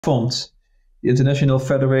IFOMT, the International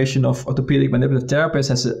Federation of Orthopedic Manipulative Therapists,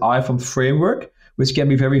 has an IFOMT framework, which can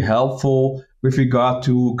be very helpful with regard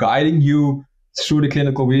to guiding you through the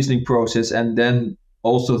clinical reasoning process and then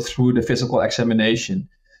also through the physical examination.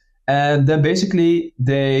 And then basically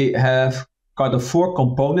they have kind of 4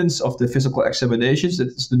 components of the physical examinations. That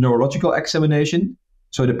is the neurological examination,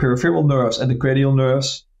 so the peripheral nerves and the cranial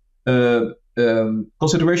nerves,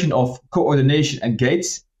 consideration of coordination and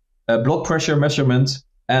gait, blood pressure measurement,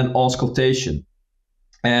 and auscultation.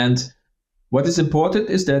 And what is important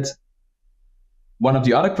is that one of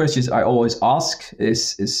the other questions I always ask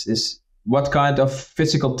is what kind of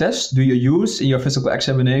physical tests do you use in your physical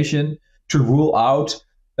examination to rule out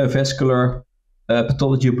a vascular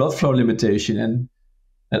pathology or blood flow limitation?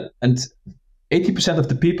 And 80% of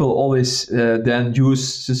the people always then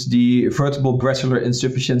uses the Vertebral Basilar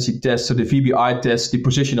Insufficiency test, so the VBI test, the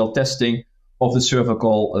positional testing of the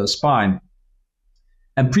cervical spine.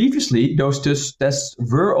 And previously, those tests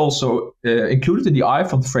were also included in the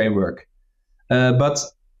IFOMT framework. But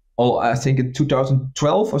I think in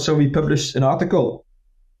 2012 or so, we published an article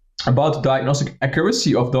about the diagnostic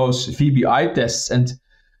accuracy of those VBI tests, and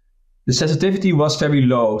the sensitivity was very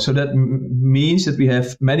low. So that means that we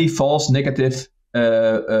have many false negative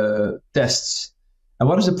tests. And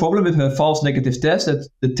what is the problem with a false negative test? That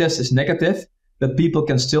the test is negative, but people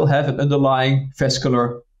can still have an underlying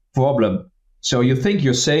vascular problem. So you think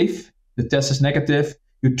you're safe, the test is negative,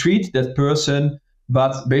 you treat that person,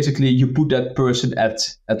 but basically you put that person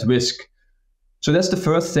at risk. So that's the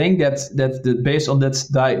first thing, that based on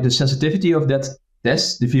the sensitivity of that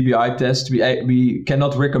test, the VBI test, we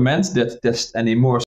cannot recommend that test anymore.